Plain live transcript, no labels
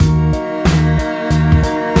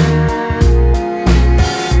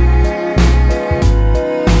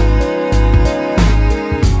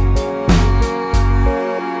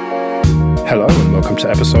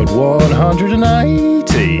episode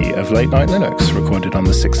 180 of Late Night Linux, recorded on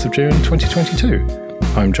the 6th of June 2022.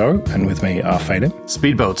 I'm Joe, and with me are Phelim.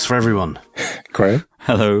 Speedboats for everyone. Graham.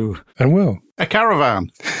 Hello. And Will. A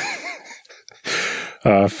caravan.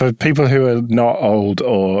 For people who are not old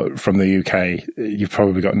or from the UK, you've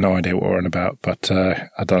probably got no idea what we're on about, but I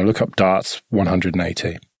don't know, look up Darts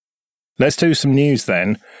 180. Let's do some news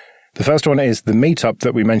then. The first one is the meetup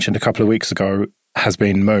that we mentioned a couple of weeks ago has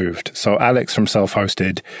been moved. So Alex from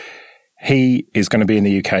Self-Hosted, he is going to be in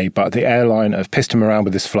the UK, but the airline have pissed him around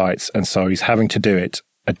with his flights, and so he's having to do it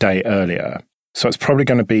a day earlier. So it's probably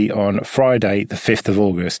going to be on Friday, the 5th of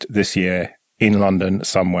August this year in London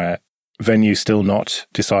somewhere. Venue still not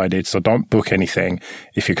decided, so don't book anything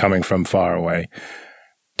if you're coming from far away.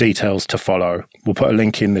 Details to follow. We'll put a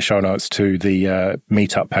link in the show notes to the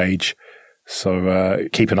meetup page, so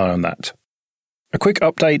keep an eye on that. A quick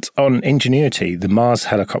update on Ingenuity, the Mars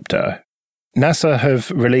helicopter. NASA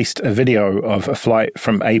have released a video of a flight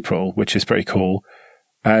from April, which is pretty cool,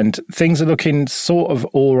 and things are looking sort of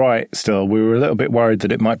all right still. We were a little bit worried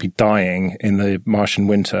that it might be dying in the Martian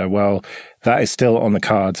winter. Well, that is still on the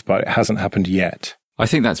cards, but it hasn't happened yet. I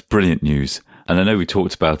think that's brilliant news. And I know we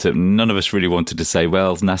talked about it. None of us really wanted to say,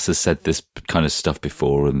 well, NASA said this kind of stuff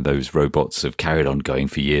before and those robots have carried on going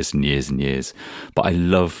for years and years and years. But I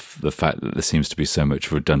love the fact that there seems to be so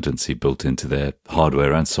much redundancy built into their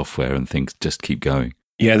hardware and software, and things just keep going.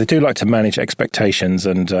 Yeah, they do like to manage expectations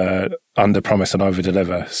and under-promise and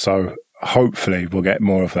over-deliver. So hopefully we'll get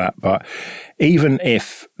more of that. But even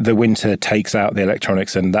if the winter takes out the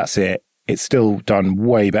electronics and that's it, it's still done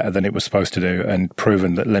way better than it was supposed to do and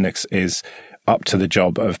proven that Linux is up to the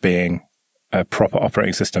job of being a proper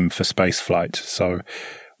operating system for space flight. So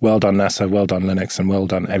well done, NASA, well done, Linux, and well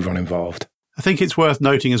done everyone involved. I think it's worth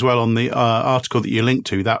noting as well on the article that you linked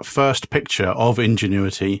to, that first picture of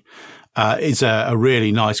Ingenuity is a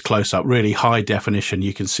really nice close-up, really high definition.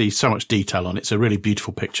 You can see so much detail on it. It's a really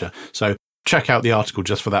beautiful picture. So check out the article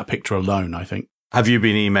just for that picture alone, I think. Have you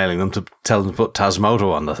been emailing them to tell them to put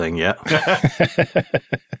Tasmodo on the thing yet?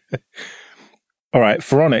 All right,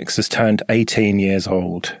 Phoronix has turned 18 years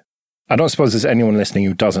old. I don't suppose there's anyone listening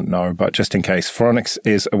who doesn't know, but just in case, Phoronix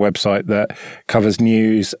is a website that covers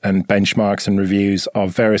news and benchmarks and reviews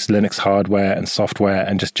of various Linux hardware and software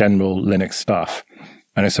and just general Linux stuff.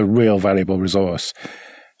 And it's a real valuable resource.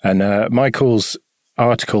 And Michael's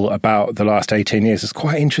article about the last 18 years is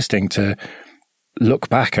quite interesting to look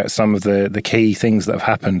back at some of the key things that have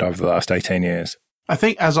happened over the last 18 years. I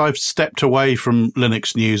think as I've stepped away from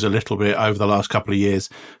Linux news a little bit over the last couple of years,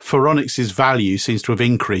 Phoronix's value seems to have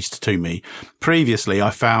increased to me. Previously,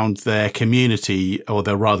 I found their community, or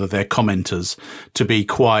their commenters, to be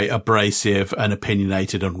quite abrasive and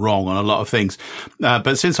opinionated and wrong on a lot of things.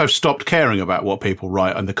 But since I've stopped caring about what people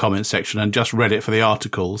write in the comment section and just read it for the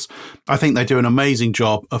articles, I think they do an amazing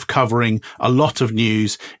job of covering a lot of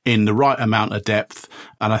news in the right amount of depth.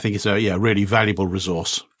 And I think it's a really valuable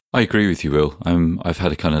resource. I agree with you, Will. I've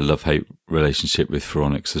had a kind of love-hate relationship with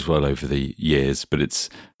Phoronix as well over the years, but it's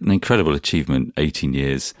an incredible achievement, 18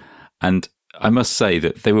 years. And I must say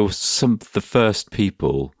that they were some of the first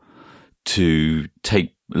people to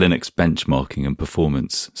take Linux benchmarking and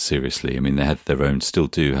performance seriously. I mean, they had still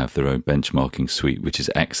do have their own benchmarking suite, which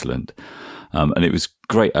is excellent. And it was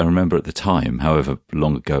great. I remember at the time, however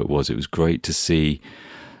long ago it was great to see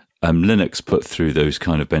Linux put through those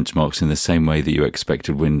kind of benchmarks in the same way that you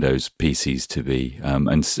expected Windows PCs to be,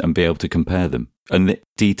 and be able to compare them. And the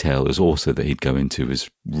detail is also that he'd go into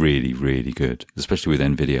was really, really good, especially with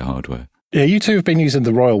NVIDIA hardware. Yeah, you two have been using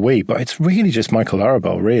the Royal We, but it's really just Michael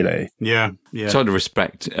Arabelle, really. Yeah. Trying to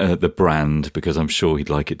respect the brand, because I'm sure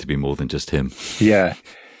he'd like it to be more than just him. Yeah.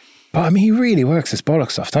 But I mean, he really works his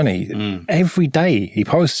bollocks off, doesn't he? Every day he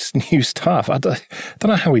posts new stuff. I don't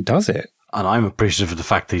know how he does it. And I'm appreciative of the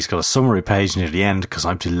fact that he's got a summary page near the end, because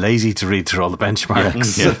I'm too lazy to read through all the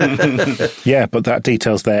benchmarks. Yeah, but that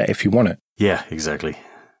detail's there if you want it. Yeah, exactly.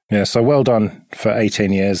 Yeah, so well done for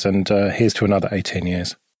 18 years, and here's to another 18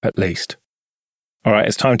 years, at least. All right,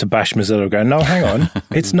 it's time to bash Mozilla again. No, hang on.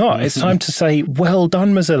 It's not. It's time to say, well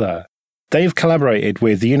done, Mozilla. They've collaborated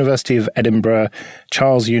with the University of Edinburgh,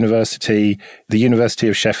 Charles University, the University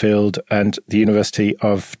of Sheffield, and the University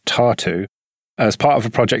of Tartu as part of a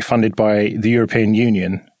project funded by the European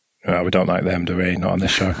Union. We don't like them, do we? Not on this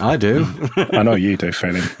show. I do. I know you do,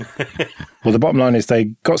 Phelim. Well, the bottom line is they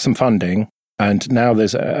got some funding, and now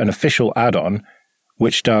there's an official add-on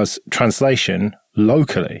which does translation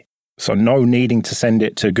locally. So no needing to send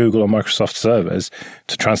it to Google or Microsoft servers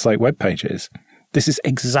to translate web pages. This is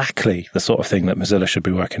exactly the sort of thing that Mozilla should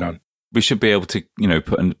be working on. We should be able to,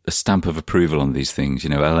 put a stamp of approval on these things.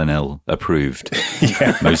 LNL approved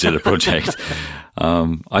Mozilla project.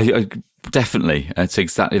 I definitely, it's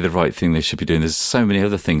exactly the right thing they should be doing. There's so many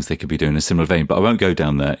other things they could be doing in a similar vein, but I won't go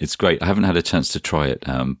down there. It's great. I haven't had a chance to try it,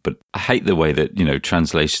 but I hate the way that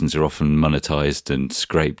translations are often monetized and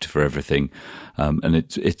scraped for everything. And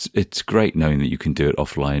it's great knowing that you can do it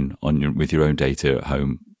offline with your own data at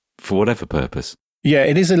home for whatever purpose. Yeah,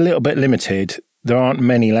 it is a little bit limited. There aren't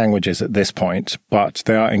many languages at this point, but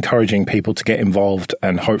they are encouraging people to get involved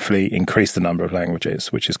and hopefully increase the number of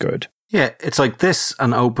languages, which is good. Yeah, it's like this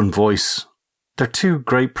and Open Voice. They're two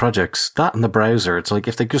great projects. That and the browser. It's like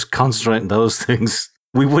if they just concentrate on those things,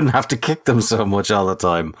 we wouldn't have to kick them so much all the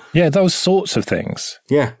time. Yeah, those sorts of things.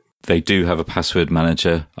 Yeah. They do have a password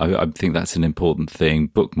manager. I think that's an important thing.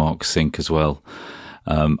 Bookmark sync as well.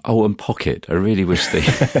 And Pocket. I really wish they...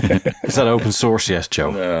 Is that open source yet,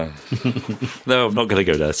 Joe? No, I'm not going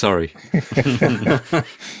to go there. Sorry.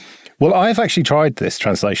 Well, I've actually tried this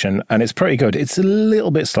translation and it's pretty good. It's a little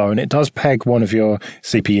bit slow and it does peg one of your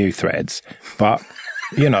CPU threads, but,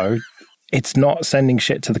 it's not sending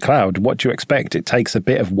shit to the cloud. What do you expect? It takes a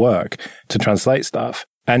bit of work to translate stuff.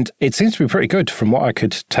 And it seems to be pretty good from what I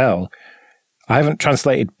could tell. I haven't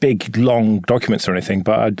translated big, long documents or anything,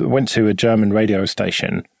 but I went to a German radio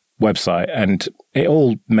station website and it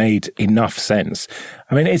all made enough sense.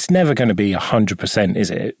 I mean, it's never going to be 100%,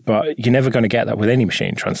 is it? But you're never going to get that with any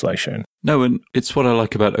machine translation. No, and it's what I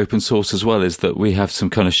like about open source as well, is that we have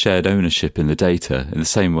some kind of shared ownership in the data in the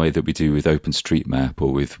same way that we do with OpenStreetMap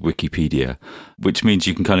or with Wikipedia, which means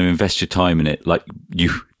you can kind of invest your time in it like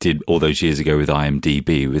you did all those years ago with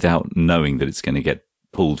IMDb without knowing that it's going to get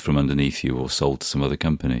pulled from underneath you or sold to some other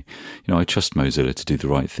company. I trust Mozilla to do the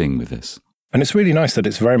right thing with this. And it's really nice that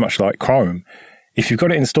it's very much like Chrome. If you've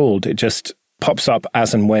got it installed, it just pops up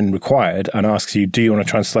as and when required and asks you, do you want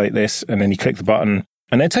to translate this? And then you click the button.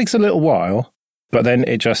 And it takes a little while, but then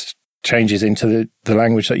it just changes into the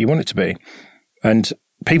language that you want it to be. And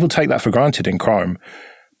people take that for granted in Chrome.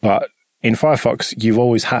 But in Firefox, you've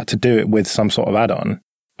always had to do it with some sort of add-on.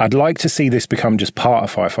 I'd like to see this become just part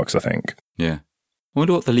of Firefox, I think. Yeah. I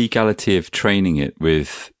wonder what the legality of training it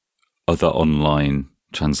with other online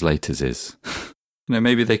translators is.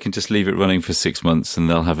 Maybe they can just leave it running for 6 months and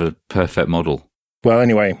they'll have a perfect model. Well,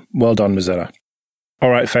 anyway, well done, Mozilla. All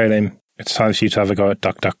right, Phelim, it's time for you to have a go at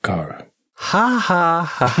DuckDuckGo. Ha ha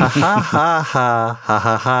ha ha ha ha ha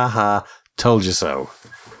ha ha ha. Told you so.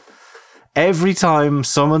 Every time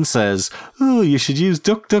someone says, oh, you should use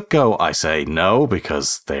DuckDuckGo, I say no,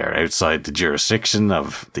 because they are outside the jurisdiction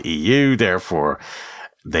of the EU, therefore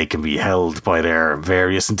they can be held by their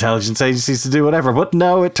various intelligence agencies to do whatever. But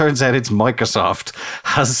no, it turns out it's Microsoft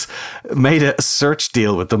has made a search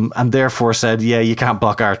deal with them and therefore said, yeah, you can't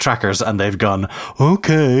block our trackers. And they've gone,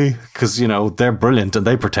 okay, because, they're brilliant and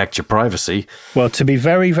they protect your privacy. Well, to be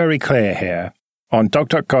very, very clear here, on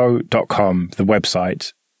DuckDuckGo.com, the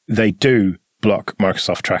website, they do block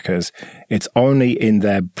Microsoft trackers. It's only in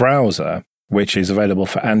their browser, which is available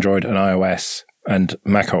for Android and iOS and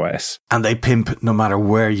macOS. And they pimp no matter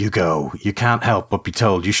where you go. You can't help but be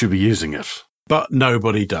told you should be using it. But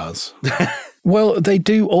nobody does. Well, they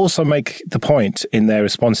do also make the point in their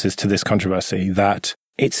responses to this controversy that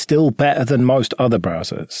it's still better than most other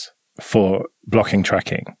browsers for blocking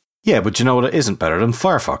tracking. Yeah, but you know what? It isn't better than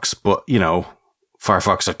Firefox. But,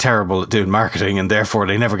 Firefox are terrible at doing marketing and therefore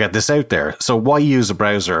they never get this out there. So why use a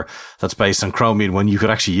browser that's based on Chromium when you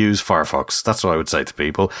could actually use Firefox? That's what I would say to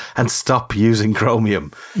people. And stop using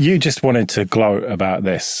Chromium. You just wanted to gloat about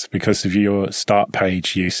this because of your start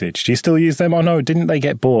page usage. Do you still use them? Oh no, didn't they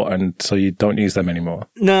get bought and so you don't use them anymore?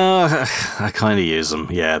 No, I kind of use them.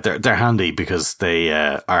 Yeah, they're handy because they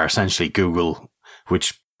are essentially Google,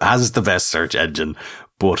 which has the best search engine,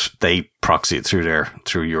 but they proxy it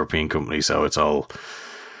through European companies, so it's all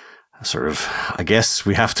sort of, I guess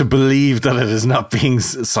we have to believe that it is not being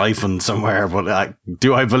siphoned somewhere, but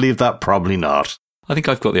do I believe that? Probably not. I think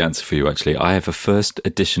I've got the answer for you, actually. I have a first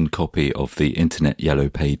edition copy of the Internet Yellow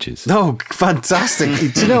Pages. Oh,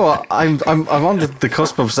 fantastic. Do you know what? I'm on the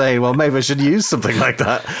cusp of saying, well, maybe I should use something like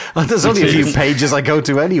that. There's only a few pages I go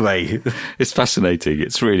to anyway. It's fascinating.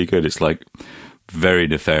 It's really good. It's like very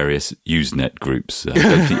nefarious Usenet groups. A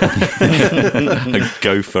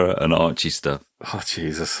Gopher and Archie stuff. Oh,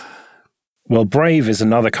 Jesus. Well, Brave is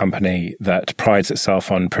another company that prides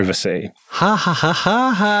itself on privacy. Ha ha ha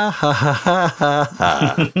ha ha ha ha ha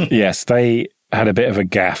ha. Yes, they had a bit of a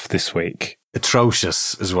gaffe this week.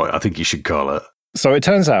 Atrocious is what I think you should call it. So it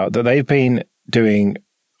turns out that they've been doing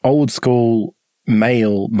old school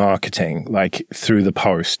mail marketing, like through the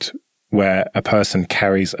post, where a person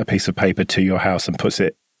carries a piece of paper to your house and puts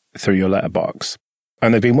it through your letterbox.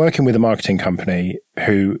 And they've been working with a marketing company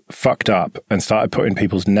who fucked up and started putting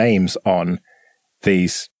people's names on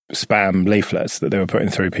these spam leaflets that they were putting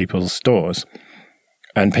through people's stores.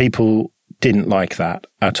 And people didn't like that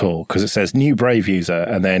at all, because it says new Brave user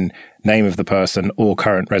and then name of the person or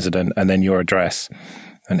current resident and then your address.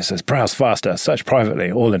 And it says browse faster, search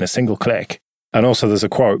privately, all in a single click. And also there's a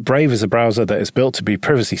quote, Brave is a browser that is built to be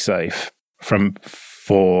privacy safe, from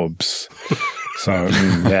Forbes. So,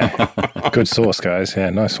 yeah, good source, guys. Yeah,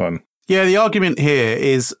 nice one. Yeah, the argument here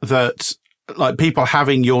is that like people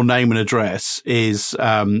having your name and address is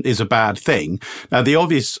a bad thing. Now, the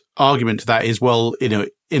obvious argument to that is, well, you know,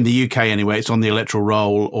 in the UK anyway, it's on the electoral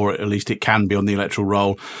roll, or at least it can be on the electoral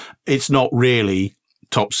roll. It's not really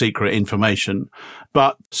top secret information.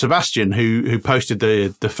 But Sebastian, who posted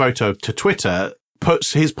the photo to Twitter,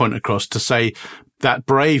 puts his point across to say that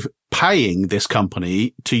Brave paying this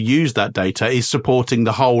company to use that data is supporting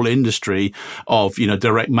the whole industry of, you know,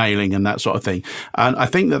 direct mailing and that sort of thing. And I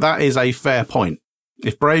think that is a fair point.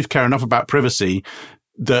 If Brave care enough about privacy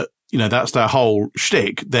that, you know, that's their whole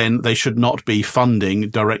shtick, then they should not be funding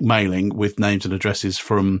direct mailing with names and addresses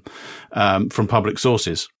from public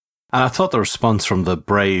sources. And I thought the response from the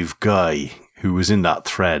Brave guy who was in that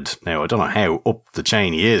thread, now I don't know how up the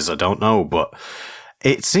chain he is, I don't know, but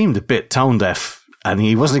it seemed a bit tone deaf. And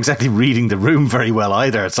he wasn't exactly reading the room very well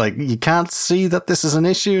either. It's like, you can't see that this is an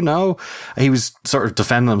issue, no? He was sort of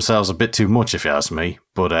defending themselves a bit too much, if you ask me.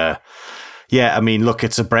 But, yeah, I mean, look,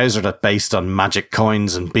 it's a browser that's based on magic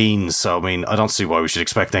coins and beans. So, I mean, I don't see why we should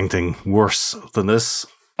expect anything worse than this.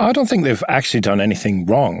 I don't think they've actually done anything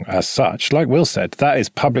wrong as such. Like Will said, that is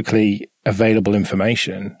publicly available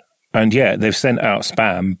information. And yeah, they've sent out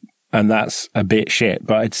spam, and that's a bit shit,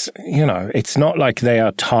 but it's, you know, it's not like they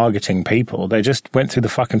are targeting people. They just went through the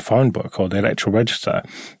fucking phone book or the electoral register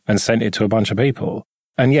and sent it to a bunch of people.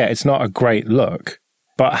 And yeah, it's not a great look,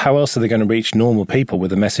 but how else are they going to reach normal people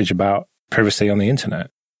with a message about privacy on the internet?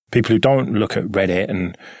 People who don't look at Reddit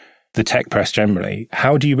and the tech press generally.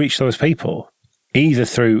 How do you reach those people? Either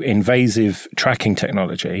through invasive tracking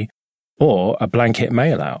technology or a blanket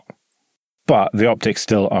mail out. But the optics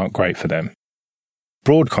still aren't great for them.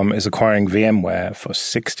 Broadcom is acquiring VMware for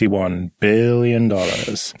 $61 billion.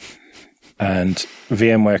 And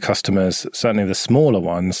VMware customers, certainly the smaller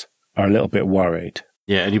ones, are a little bit worried.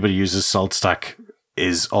 Yeah, anybody who uses SaltStack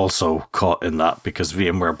is also caught in that, because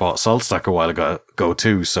VMware bought SaltStack a while ago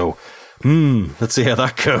too. So, let's see how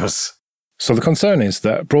that goes. So the concern is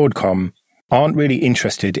that Broadcom aren't really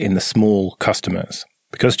interested in the small customers,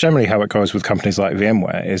 because generally how it goes with companies like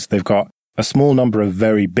VMware is they've got a small number of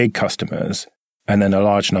very big customers and then a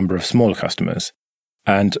large number of smaller customers.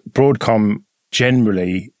 And Broadcom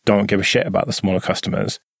generally don't give a shit about the smaller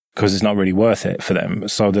customers because it's not really worth it for them.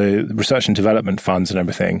 So the research and development funds and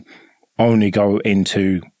everything only go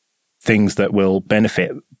into things that will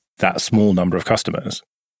benefit that small number of customers.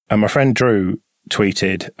 And my friend Drew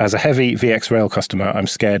tweeted, as a heavy VxRail customer, I'm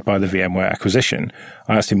scared by the VMware acquisition.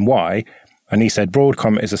 I asked him why, and he said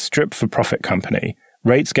Broadcom is a strip-for-profit company.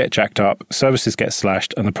 Rates get jacked up, services get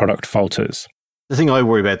slashed, and the product falters. The thing I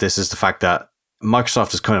worry about this is the fact that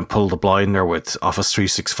Microsoft has kind of pulled the blind there with Office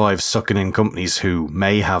 365 sucking in companies who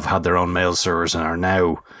may have had their own mail servers and are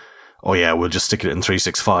now, oh yeah, we'll just stick it in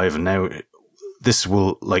 365, and now this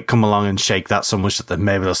will like come along and shake that so much that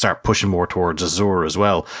maybe they'll start pushing more towards Azure as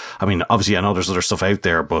well. I mean, obviously I know there's other stuff out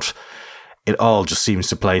there, but it all just seems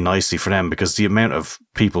to play nicely for them, because the amount of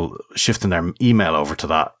people shifting their email over to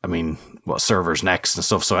that, I mean, what servers next and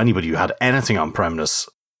stuff. So anybody who had anything on premise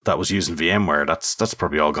that was using VMware, that's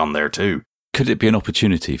probably all gone there too. Could it be an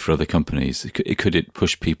opportunity for other companies? Could it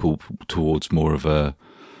push people towards more of a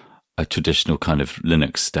traditional kind of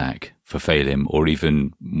Linux stack for Phelim, or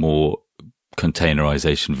even more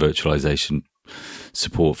containerization, virtualization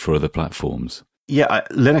support for other platforms? Yeah,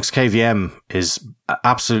 Linux KVM is an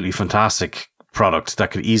absolutely fantastic product that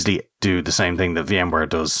could easily do the same thing that VMware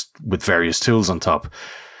does with various tools on top.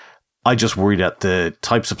 I just worry that the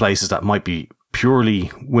types of places that might be purely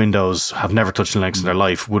Windows, have never touched Linux in their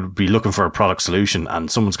life, would be looking for a product solution, and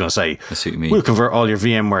someone's going to say, we'll convert all your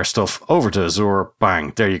VMware stuff over to Azure,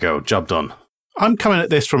 bang, there you go, job done. I'm coming at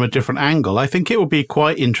this from a different angle. I think it would be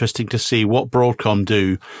quite interesting to see what Broadcom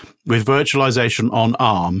do with virtualization on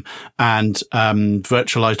ARM and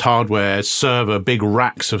virtualized hardware server, big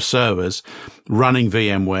racks of servers running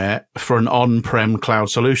VMware for an on-prem cloud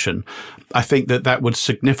solution. I think that would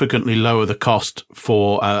significantly lower the cost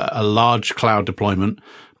for a large cloud deployment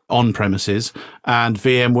on premises, and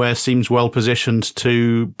VMware seems well positioned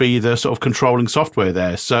to be the sort of controlling software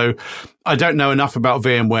there. So I don't know enough about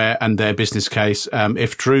VMware and their business case.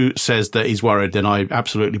 If Drew says that he's worried, then I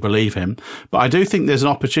absolutely believe him. But I do think there's an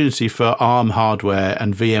opportunity for ARM hardware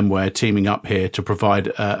and VMware teaming up here to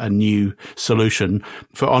provide a new solution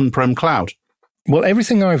for on-prem cloud. Well,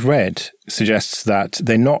 everything I've read suggests that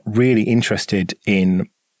they're not really interested in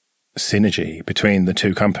synergy between the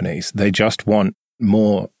two companies. They just want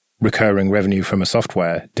more recurring revenue from a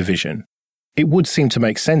software division. It would seem to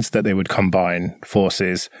make sense that they would combine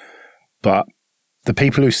forces, but the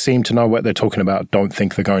people who seem to know what they're talking about don't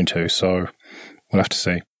think they're going to, so we'll have to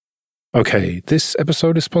see. Okay, this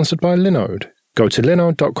episode is sponsored by Linode. Go to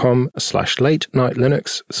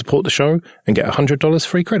linode.com/late-night-linux, support the show, and get $100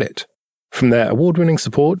 free credit. From their award-winning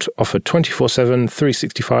support, offered 24/7,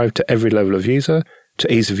 365 to every level of user,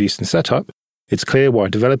 to ease of use and setup, it's clear why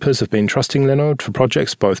developers have been trusting Linode for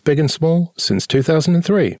projects both big and small since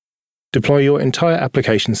 2003. Deploy your entire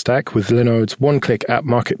application stack with Linode's one-click app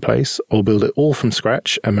marketplace, or build it all from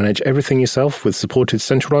scratch and manage everything yourself with supported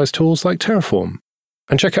centralized tools like Terraform.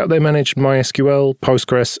 And check out their managed MySQL,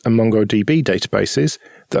 Postgres, and MongoDB databases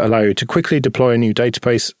that allow you to quickly deploy a new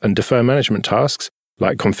database and defer management tasks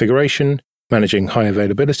like configuration, managing high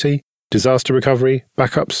availability, disaster recovery,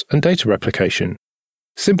 backups, and data replication.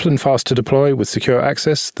 Simple and fast to deploy with secure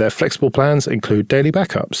access, their flexible plans include daily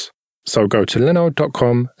backups. So go to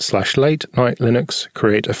linode.com/late-night-linux,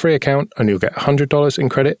 create a free account, and you'll get $100 in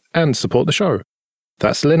credit and support the show.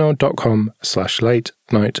 That's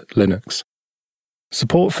linode.com/late-night-linux.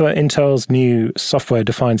 Support for Intel's new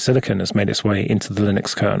software-defined silicon has made its way into the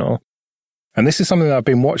Linux kernel. And this is something that I've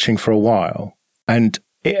been watching for a while. And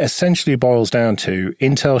it essentially boils down to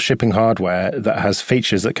Intel shipping hardware that has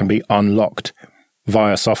features that can be unlocked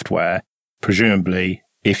via software, presumably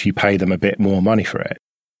if you pay them a bit more money for it.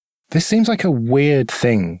 This seems like a weird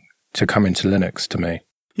thing to come into Linux to me.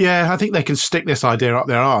 Yeah, I think they can stick this idea up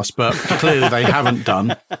their arse, but clearly they haven't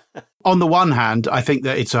done. On the one hand, I think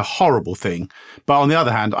that it's a horrible thing. But on the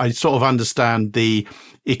other hand, I sort of understand the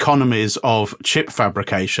economies of chip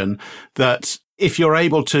fabrication, that if you're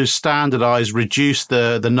able to standardize, reduce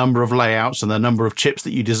the number of layouts and the number of chips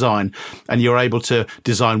that you design, and you're able to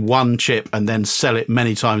design one chip and then sell it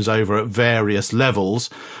many times over at various levels,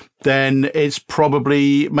 then it's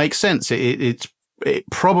probably makes sense. It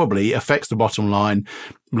probably affects the bottom line,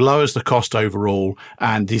 lowers the cost overall,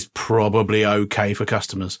 and is probably okay for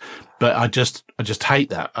customers. But I just hate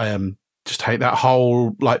that. I just hate that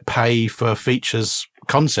whole like pay for features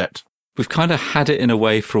concept. We've kind of had it in a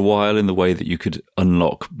way for a while, in the way that you could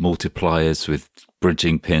unlock multipliers with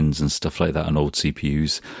bridging pins and stuff like that on old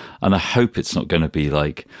CPUs. And I hope it's not going to be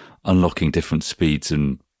like unlocking different speeds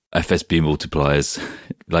and FSB multipliers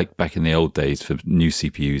like back in the old days for new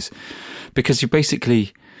CPUs, because you've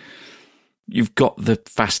got the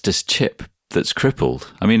fastest chip that's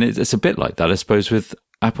crippled. I mean, it's a bit like that, I suppose, with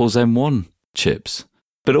Apple's M1 chips.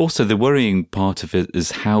 But also the worrying part of it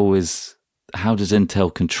is how does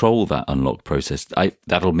Intel control that unlock process?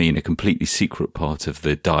 That'll mean a completely secret part of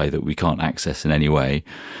the die that we can't access in any way.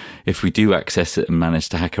 If we do access it and manage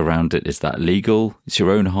to hack around it, is that legal? It's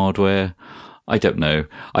your own hardware? I don't know.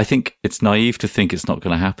 I think it's naive to think it's not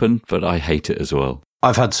going to happen, but I hate it as well.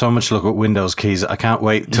 I've had so much luck with Windows keys. I can't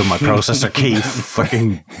wait till my processor key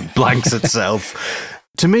fucking blanks itself.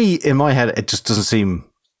 To me, in my head, it just doesn't seem,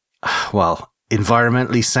 well,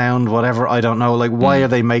 environmentally sound, whatever. I don't know. Like, why are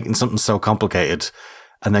they making something so complicated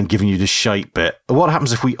and then giving you the shite bit? What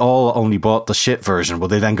happens if we all only bought the shit version? Will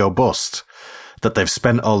they then go bust? That they've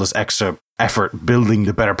spent all this extra effort building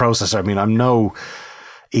the better processor. I mean, I'm no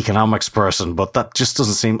economics person, but that just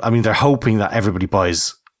doesn't seem, I mean, they're hoping that everybody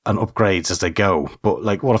buys and upgrades as they go. But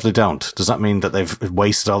like, what if they don't? Does that mean that they've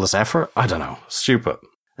wasted all this effort? I don't know. Stupid.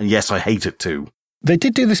 And yes, I hate it too. They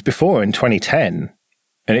did do this before in 2010,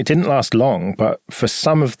 and it didn't last long, but for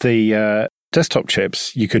some of the desktop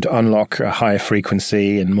chips, you could unlock a higher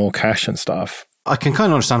frequency and more cache and stuff. I can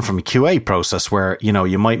kind of understand from a QA process where, you know,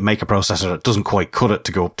 you might make a processor that doesn't quite cut it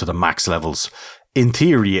to go up to the max levels. In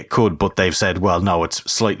theory, it could, but they've said, well, no, it's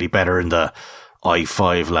slightly better in the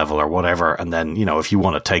i5 level or whatever. And then, you know, if you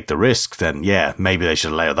want to take the risk, then yeah, maybe they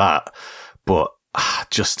should allow that. But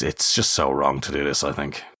it's just so wrong to do this, I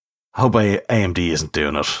think. I hope AMD isn't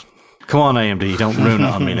doing it. Come on, AMD, don't ruin it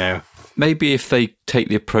on me now. Maybe if they take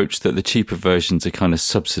the approach that the cheaper versions are kind of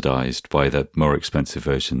subsidized by the more expensive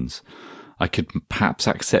versions, I could perhaps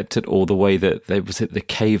accept it, or the way that the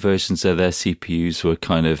K versions of their CPUs were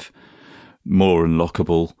kind of more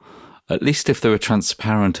unlockable. At least if they were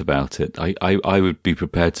transparent about it, I would be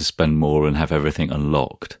prepared to spend more and have everything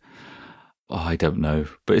unlocked. I don't know.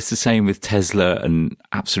 But it's the same with Tesla, and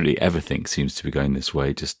absolutely everything seems to be going this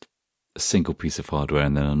way. Just a single piece of hardware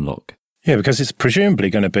and then unlock. Yeah, because it's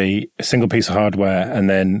presumably going to be a single piece of hardware and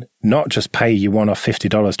then not just pay you one-off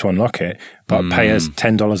 $50 to unlock it, but pay us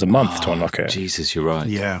 $10 a month to unlock it. Jesus, you're right.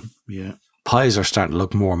 Yeah. Pies are starting to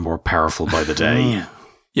look more and more powerful by the day.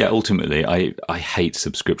 Yeah, ultimately, I hate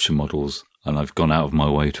subscription models, and I've gone out of my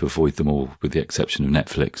way to avoid them all, with the exception of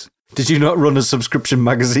Netflix. Did you not run a subscription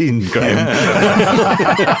magazine, Graham?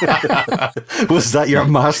 Was that your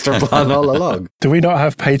master plan all along? Do we not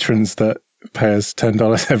have patrons that pay us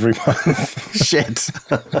 $10 every month? Shit.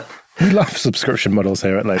 We love subscription models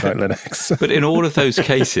here at Late Night Linux. But in all of those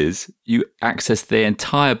cases, you access the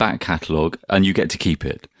entire back catalogue and you get to keep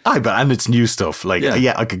it. And it's new stuff. Like,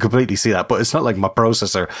 yeah, I can completely see that. But it's not like my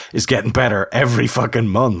processor is getting better every fucking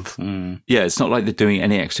month. Yeah, it's not like they're doing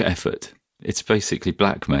any extra effort. It's basically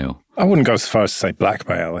blackmail. I wouldn't go so far as to say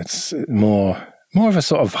blackmail. It's more of a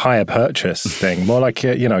sort of hire purchase thing. More like,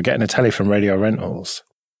 getting a telly from Radio Rentals.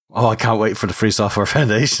 Oh, I can't wait for the Free Software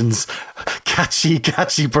Foundation's catchy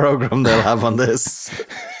program they'll have on this.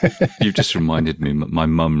 You've just reminded me, my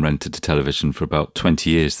mum rented a television for about 20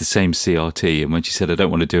 years, the same CRT, and when she said, I don't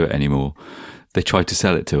want to do it anymore, they tried to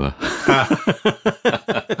sell it to her.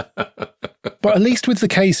 But at least with the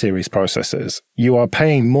K-series processors, you are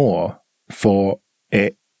paying more for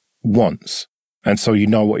it once. And so you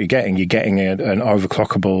know what you're getting. You're getting an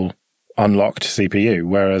overclockable, unlocked CPU,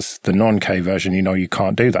 whereas the non-K version, you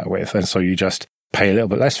can't do that with. And so you just pay a little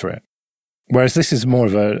bit less for it. Whereas this is more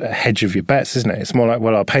of a hedge of your bets, isn't it? It's more like,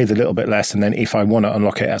 well, I'll pay the little bit less, and then if I want to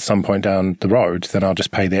unlock it at some point down the road, then I'll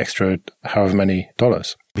just pay the extra however many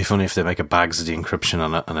dollars. It'd be funny if they make a bags of the encryption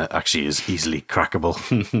on it and it actually is easily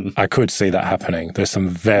crackable. I could see that happening. There's some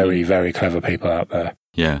very, very clever people out there.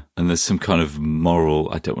 Yeah, and there's some kind of moral,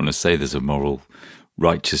 I don't want to say there's a moral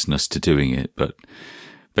righteousness to doing it, but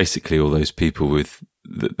basically all those people with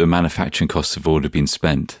the manufacturing costs have already been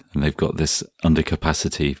spent and they've got this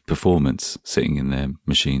undercapacity performance sitting in their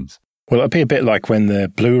machines. Well, it'd be a bit like when the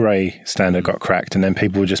Blu-ray standard got cracked and then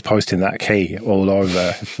people were just posting that key all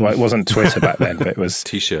over. Well, it wasn't Twitter back then, but it was...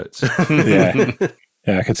 T-shirts. Yeah,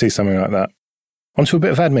 I could see something like that. On to a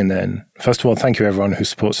bit of admin then. First of all, thank you everyone who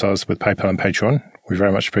supports us with PayPal and Patreon. We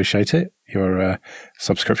very much appreciate it. Your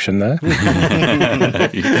subscription there.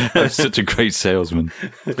 You're such a great salesman.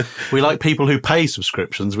 We like people who pay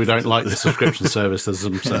subscriptions. We don't like the subscription services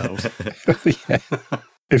themselves. Yeah.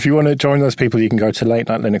 If you want to join those people, you can go to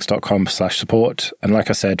latenightlinux.com/support. And like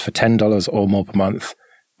I said, for $10 or more per month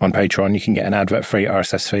on Patreon, you can get an advert-free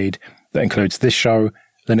RSS feed that includes this show,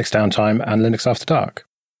 Linux Downtime, and Linux After Dark.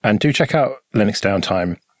 And do check out Linux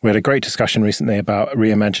Downtime. We had a great discussion recently about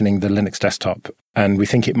reimagining the Linux desktop, and we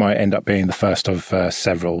think it might end up being the first of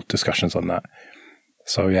several discussions on that.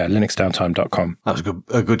 So yeah, linuxdowntime.com. That was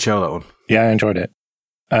a good show, that one. Yeah, I enjoyed it.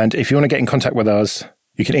 And if you want to get in contact with us,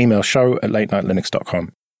 you can email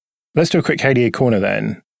show@latenightlinux.com. Let's do a quick KDE Corner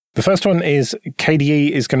then. The first one is KDE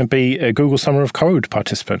is going to be a Google Summer of Code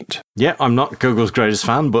participant. Yeah, I'm not Google's greatest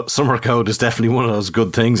fan, but Summer of Code is definitely one of those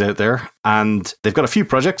good things out there. And they've got a few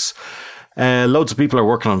projects. Loads of people are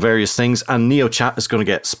working on various things, and NeoChat is going to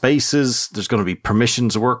get spaces. There's going to be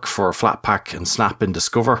permissions work for Flatpak and Snap in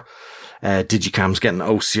Discover. Digicam's getting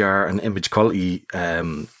OCR and image quality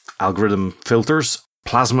algorithm filters.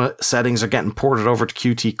 Plasma settings are getting ported over to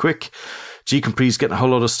Qt Quick. Gcompre's getting a whole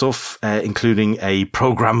lot of stuff, including a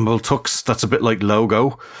programmable tux that's a bit like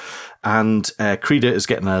Logo. And Krita is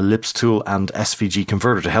getting a Lips tool and SVG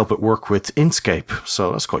converter to help it work with Inkscape.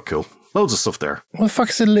 So that's quite cool. Loads of stuff there. What the fuck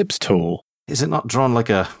is a Lips tool? Is it not drawn like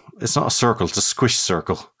it's not a circle, it's a squish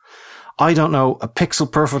circle. I don't know. A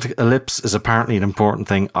pixel perfect ellipse is apparently an important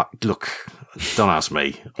thing. Look, don't ask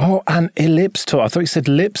me. Oh, an ellipse tool. I thought you said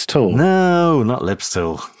Lips tool. No, not Lips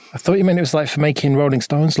tool. I thought you meant it was like for making Rolling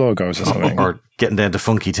Stones logos or something. Or getting down to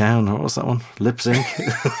Funky Town. What was that one? Lip sync.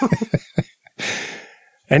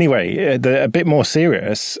 Anyway, a bit more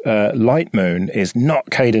serious, Lightmoon is not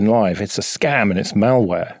Kden Live. It's a scam and it's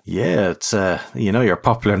malware. Yeah, it's you're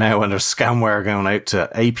popular now when there's scamware going out to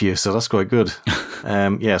ape you, so that's quite good.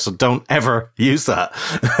 So don't ever use that.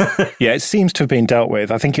 Yeah, it seems to have been dealt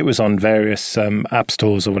with. I think it was on various app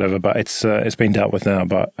stores or whatever, but it's been dealt with now.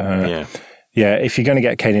 But yeah, if you're going to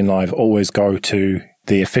get Kden Live, always go to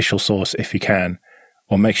the official source if you can,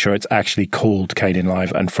 or make sure it's actually called Kden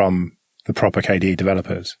Live and from the proper KDE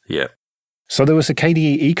developers. Yeah. So there was a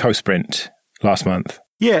KDE Eco Sprint last month.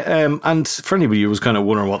 Yeah, and for anybody who was kind of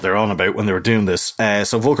wondering what they're on about when they were doing this,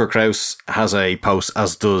 so Volker Kraus has a post,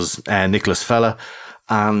 as does Nicholas Fella,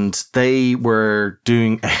 and they were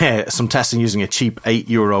doing some testing using a cheap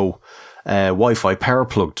 €8 Wi-Fi power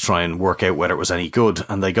plug to try and work out whether it was any good.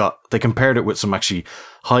 And they compared it with some actually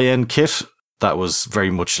high-end kit that was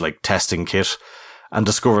very much like testing kit, and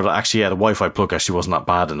discovered that actually, the Wi-Fi plug actually wasn't that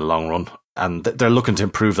bad in the long run. And they're looking to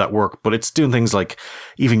improve that work, but it's doing things like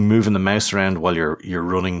even moving the mouse around while you're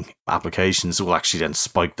running applications will actually then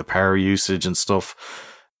spike the power usage and stuff.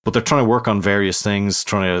 But they're trying to work on various things,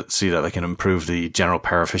 trying to see that they can improve the general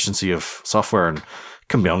power efficiency of software, and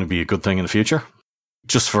can only be a good thing in the future.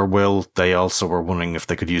 Just for Will, they also were wondering if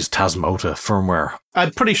they could use Tasmota firmware.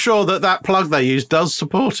 I'm pretty sure that plug they use does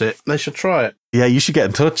support it. They should try it. Yeah, you should get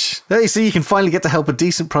in touch. There you see, you can finally get to help a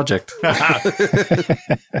decent project.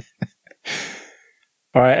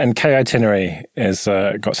 All right, and K-Itinerary has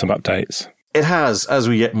got some updates. It has, as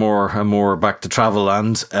we get more and more back to travel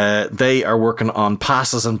land. They are working on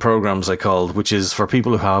passes and programs, they called, which is for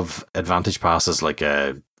people who have Advantage passes, like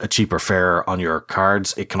a cheaper fare on your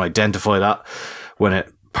cards. It can identify that when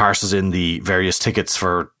it parses in the various tickets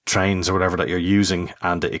for trains or whatever that you're using,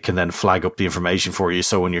 and it can then flag up the information for you.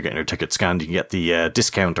 So when you're getting your ticket scanned, you can get the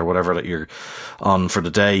discount or whatever that you're on for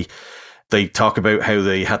the day. They talk about how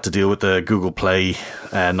they had to deal with the Google Play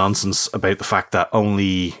nonsense about the fact that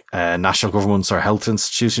only national governments or health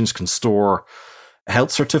institutions can store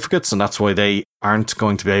health certificates, and that's why they aren't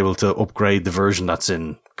going to be able to upgrade the version that's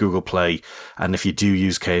in Google Play. And if you do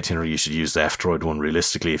use K-Itinerary, you should use the F-Droid one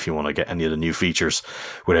realistically if you want to get any of the new features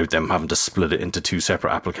without them having to split it into two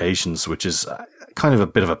separate applications, which is kind of a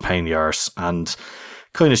bit of a pain in the arse, and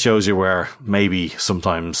kind of shows you where maybe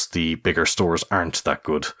sometimes the bigger stores aren't that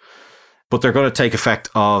good. But they're going to take effect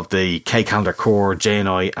of the K-Calendar Core,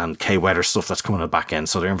 JNI and K-Weather stuff that's coming on the back end.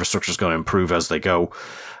 So their infrastructure is going to improve as they go.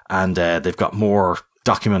 And they've got more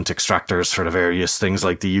document extractors for the various things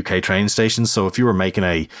like the UK train stations. So if you were making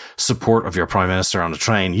a support of your Prime Minister on a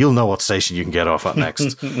train, you'll know what station you can get off at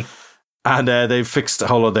next. And they've fixed a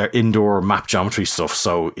whole of their indoor map geometry stuff.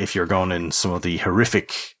 So if you're going in some of the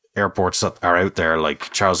horrific airports that are out there,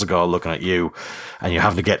 like Charles de Gaulle looking at you, and you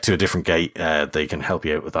have to get to a different gate, they can help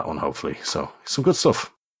you out with that one, hopefully. So some good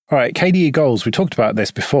stuff. All right, KDE goals. We talked about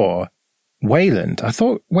this before. Wayland. I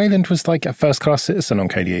thought Wayland was like a first-class citizen on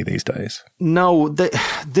KDE these days. No,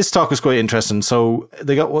 this talk was quite interesting. So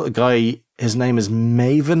they got a guy, his name is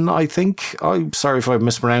Maven, I think. I'm sorry if I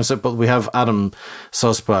mispronounced it, but we have Adam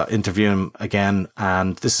Sospa interviewing him again,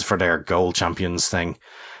 and this is for their Goal Champions thing.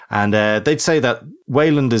 And they'd say that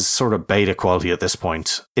Wayland is sort of beta quality at this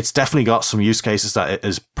point. It's definitely got some use cases that it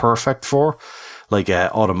is perfect for, like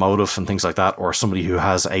automotive and things like that, or somebody who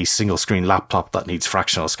has a single screen laptop that needs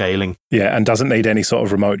fractional scaling. Yeah, and doesn't need any sort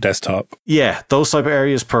of remote desktop. Yeah, those type of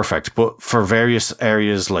areas, perfect. But for various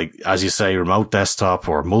areas, like, as you say, remote desktop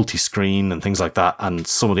or multi-screen and things like that, and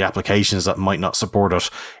some of the applications that might not support it,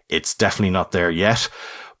 it's definitely not there yet.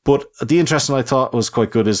 But the interesting I thought was quite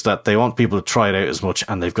good is that they want people to try it out as much,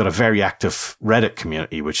 and they've got a very active Reddit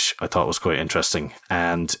community, which I thought was quite interesting.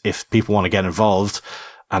 And if people want to get involved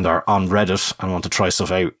and are on Reddit and want to try stuff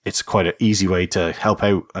out, it's quite an easy way to help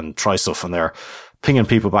out and try stuff. And they're pinging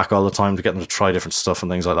people back all the time to get them to try different stuff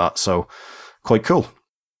and things like that. So quite cool.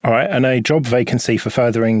 All right. And a job vacancy for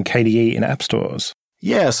furthering KDE in app stores.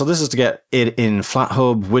 Yeah. So this is to get it in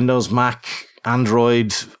FlatHub, Windows, Mac,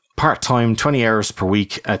 Android, part-time, 20 hours per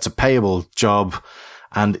week. It's a payable job.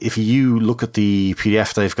 And if you look at the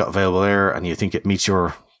PDF they've got available there and you think it meets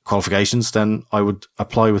your qualifications, then I would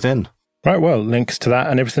apply within. Right, well, links to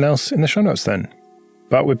that and everything else in the show notes then.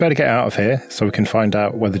 But we'd better get out of here so we can find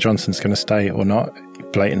out whether Johnson's going to stay or not. He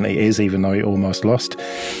blatantly is, even though he almost lost.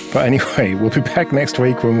 But anyway, we'll be back next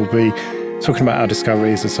week when we'll be talking about our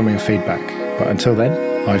discoveries and some of your feedback. But until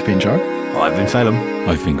then, I've been Joe. I've been Phelim.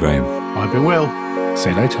 I've been Graham. I've been Will.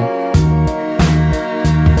 See you later.